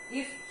job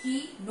if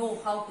he know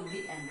how to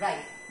read and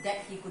write that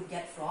he could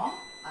get from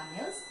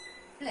Anil's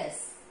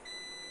place.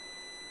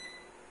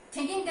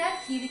 Thinking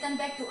that, he returned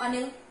back to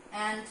Anil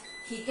and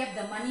he kept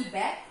the money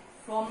back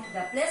from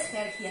the place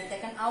where he had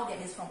taken out, that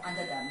is from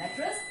under the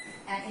mattress.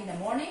 And in the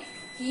morning,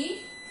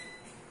 he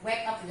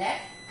wake up late,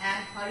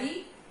 and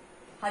Hari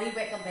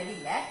wake up very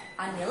late.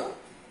 Anil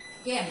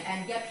came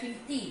and gave him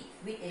tea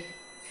with a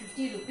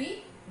 50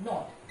 rupee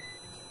note.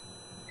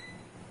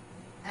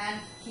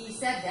 and he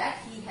said that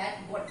he had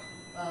got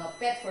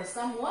pet for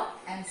someone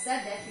and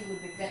said that he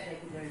would be pet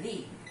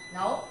regularly.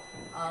 Now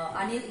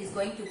Anil is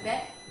going to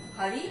pet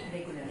Hari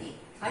regularly.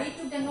 Hari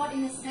took the knot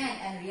in his hand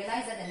and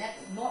realized that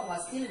the knot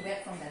was still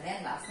wet from the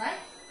rain last night.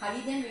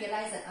 Hari then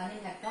realized that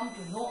Anil had come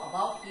to know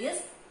about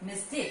his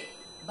mistake.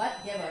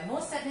 But there were no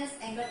sadness,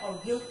 anger or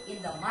guilt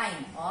in the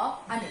mind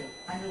of Anil.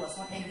 Anil was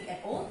not angry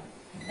at all.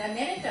 The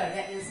narrator,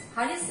 that is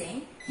Hari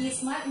Singh, he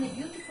smiled in a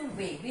beautiful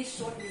way which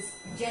showed his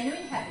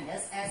genuine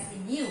happiness as he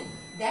knew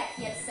that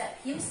he had set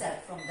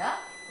himself from the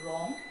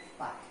wrong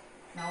path.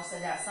 Now, so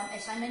there are some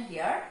assignment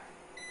here.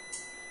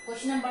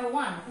 Question number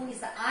 1, who is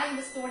the I in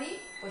the story?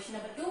 Question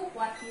number 2,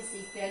 what is he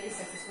fairly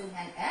successful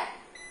hand at?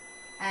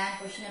 And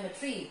question number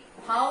 3,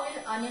 how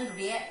will Anil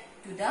react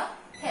to the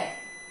theft?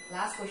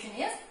 Last question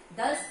is,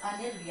 does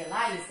Anil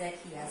realize that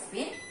he has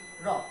been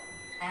robbed?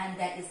 And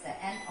that is the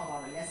end of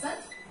our lesson.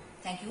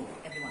 Thank you,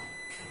 everyone.